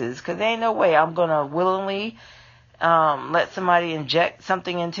chances, because there ain't no way I'm gonna willingly let somebody inject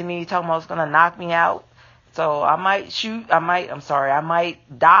something into me talking about it's gonna knock me out. So I might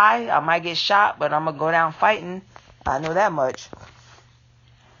die, I might get shot, but I'm going to go down fighting. I know that much.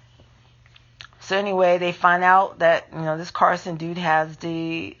 So anyway, they find out that, this Carson dude has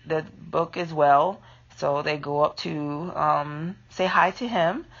the book as well. So they go up to say hi to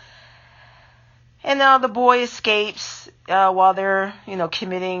him. And the boy escapes while they're,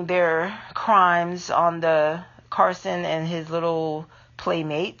 committing their crimes on the Carson and his little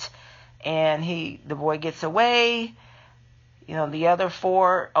playmate. And the boy gets away. The other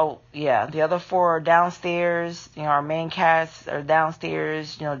 4 are downstairs. Our main cast are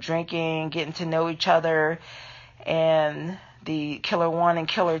downstairs, drinking, getting to know each other. And the Killer 1 and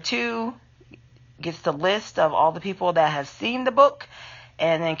Killer 2 gets the list of all the people that have seen the book,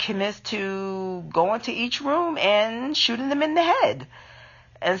 and then commits to going to each room and shooting them in the head.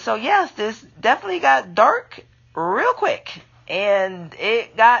 And so, yes, this definitely got dark real quick. And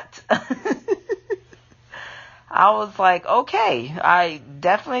it got... I was like, okay, I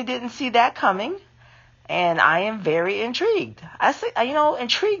definitely didn't see that coming. And I am very intrigued. I say,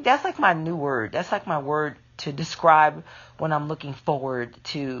 intrigued, that's like my new word. That's like my word to describe when I'm looking forward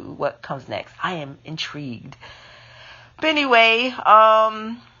to what comes next. I am intrigued. But anyway,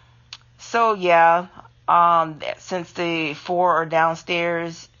 so yeah, since the 4 are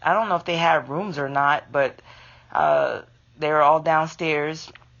downstairs, I don't know if they have rooms or not, but they're all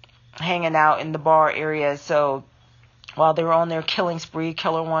downstairs hanging out in the bar area. So while they were on their killing spree,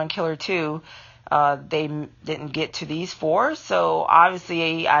 killer 1, killer 2, they didn't get to these 4. So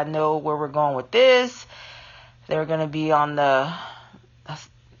obviously I know where we're going with this. They're going to be on the,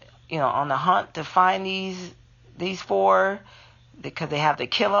 on the hunt to find these 4, because they have to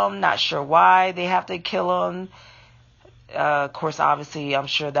kill them. Not sure why they have to kill them. Of course, obviously, I'm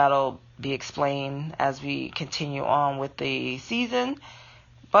sure that'll be explained as we continue on with the season.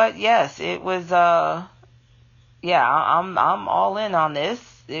 But yes, it was, I'm all in on this.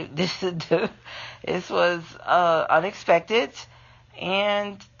 This was unexpected,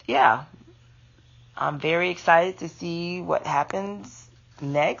 and yeah, I'm very excited to see what happens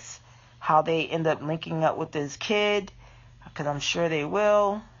next, how they end up linking up with this kid, because I'm sure they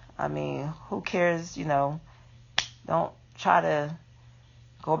will. I mean, who cares, don't try to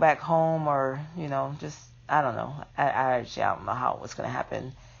go back home or, just, I don't know. I don't know what's going to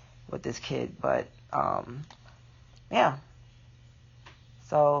happen with this kid, but, yeah.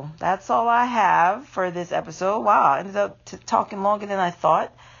 So that's all I have for this episode. Wow, I ended up talking longer than I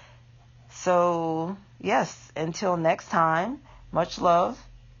thought. So, yes, until next time, much love,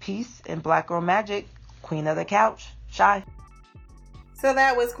 peace, and Black Girl Magic, Queen of the Couch, Shy. So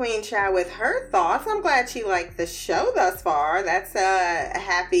that was Queen Shy with her thoughts. I'm glad she liked the show thus far. That's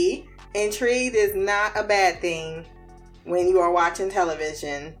happy. Intrigued is not a bad thing when you are watching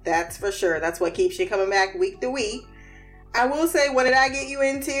television. That's for sure. That's what keeps you coming back week to week. I will say, what did I get you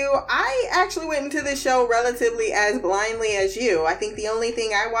into? I actually went into the show relatively as blindly as you. I think the only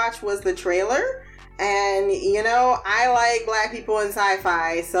thing I watched was the trailer. And, I like Black people in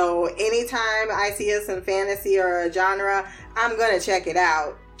sci-fi. So anytime I see us in fantasy or a genre, I'm going to check it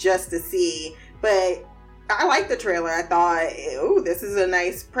out just to see. But I like the trailer. I thought, this is a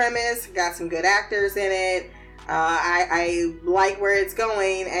nice premise. Got some good actors in it. I like where it's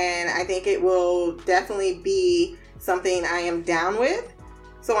going. And I think it will definitely be something I am down with.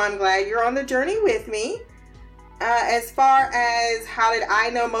 So I'm glad you're on the journey with me. As far as how did I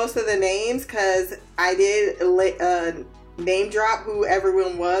know most of the names, because I did name drop who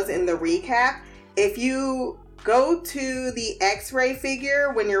everyone was in the recap. If you go to the X-ray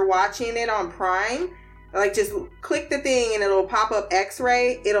figure when you're watching it on Prime, just click the thing and it'll pop up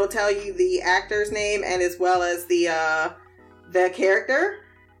X-ray. It'll tell you the actor's name and as well as the character.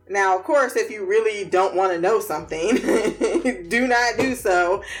 Now, of course, if you really don't want to know something, do not do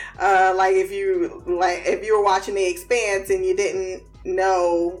so. If you were watching The Expanse and you didn't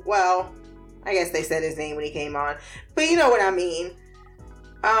know, well, I guess they said his name when he came on, but you know what I mean.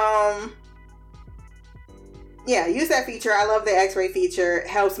 Yeah, use that feature. I love the X-ray feature. It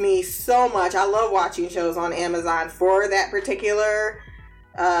helps me so much. I love watching shows on Amazon for that particular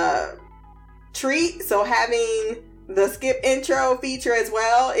treat. So having the skip intro feature as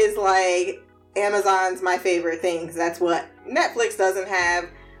well is Amazon's my favorite thing. That's what Netflix doesn't have,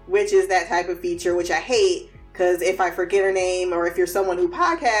 which is that type of feature, which I hate, because if I forget a name or if you're someone who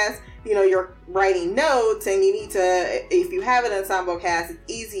podcasts, you're writing notes and you need to, if you have an ensemble cast,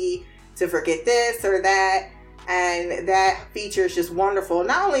 it's easy to forget this or that. And that feature is just wonderful.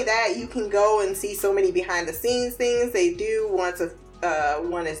 Not only that, you can go and see so many behind the scenes things they do once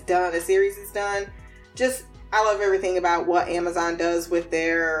one is done, a series is done. I love everything about what Amazon does with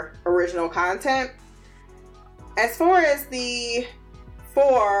their original content. As far as the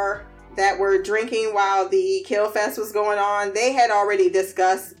 4 that were drinking while the Kill Fest was going on, they had already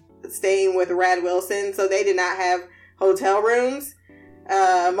discussed staying with Rad Wilson, so they did not have hotel rooms.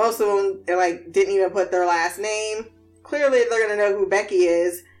 Most of them didn't even put their last name. Clearly they're going to know who Becky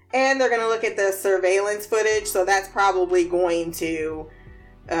is, and they're going to look at the surveillance footage, so that's probably going to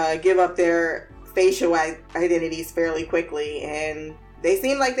give up their facial identities fairly quickly, and they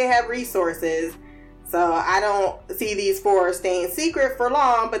seem like they have resources, so I don't see these 4 staying secret for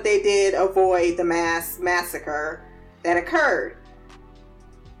long, but they did avoid the mass massacre that occurred.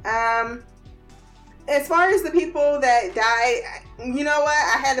 as far as the people that died, you know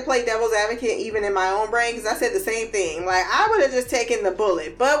what? I had to play devil's advocate even in my own brain because I said the same thing. Like, I would have just taken the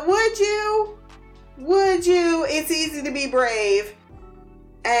bullet. But would you? Would you? It's easy to be brave.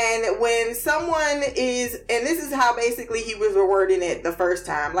 And when someone is, and this is how basically he was rewording it the first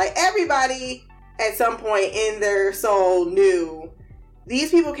time. Like, everybody at some point in their soul knew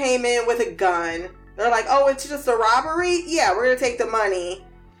these people came in with a gun. They're like, oh, it's just a robbery? Yeah, we're going to take the money.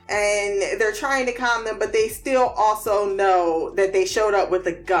 And they're trying to calm them, but they still also know that they showed up with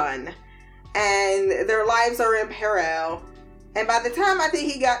a gun. And their lives are in peril. And by the time I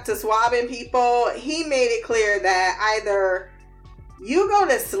think he got to swabbing people, he made it clear that either you go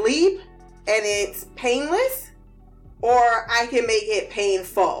to sleep and it's painless, or I can make it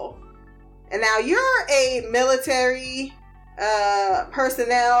painful. And now you're a military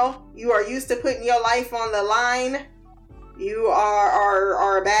personnel. You are used to putting your life on the line. You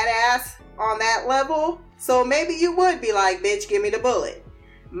are a badass on that level. So maybe you would be like, bitch, give me the bullet.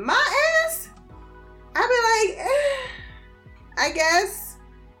 My ass, I'd be like, I guess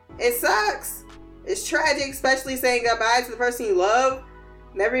it sucks. It's tragic, especially saying goodbye to the person you love.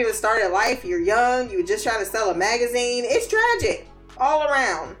 Never even started life. You're young. You were just trying to sell a magazine. It's tragic all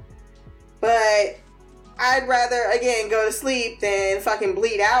around. But I'd rather, again, go to sleep than fucking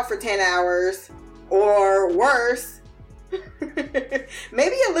bleed out for 10 hours or worse.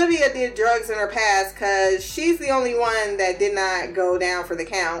 Maybe Olivia did drugs in her past because she's the only one that did not go down for the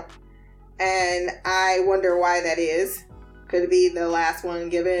count. And I wonder why that is. Could be the last one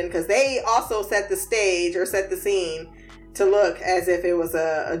given because they also set the stage or set the scene to look as if it was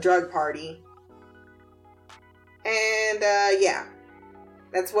a drug party. And yeah,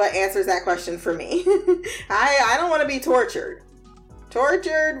 that's what answers that question for me. I don't want to be tortured.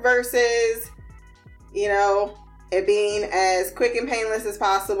 Tortured versus, you know, it being as quick and painless as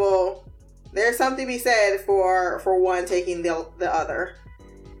possible. There's something to be said for one taking the other.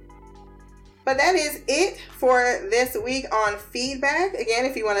 But that is it for this week on feedback. Again,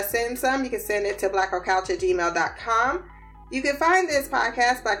 if you want to send some, you can send it to blackoutcouch@gmail.com. You can find this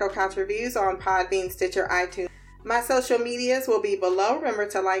podcast, Black Oak Couch Reviews, on Podbean, Stitcher, iTunes. My social medias will be below. Remember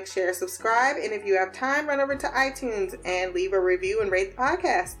to like, share, subscribe. And if you have time, run over to iTunes and leave a review and rate the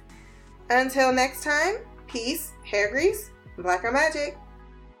podcast. Until next time, peace, hair grease, Black Girl Magic.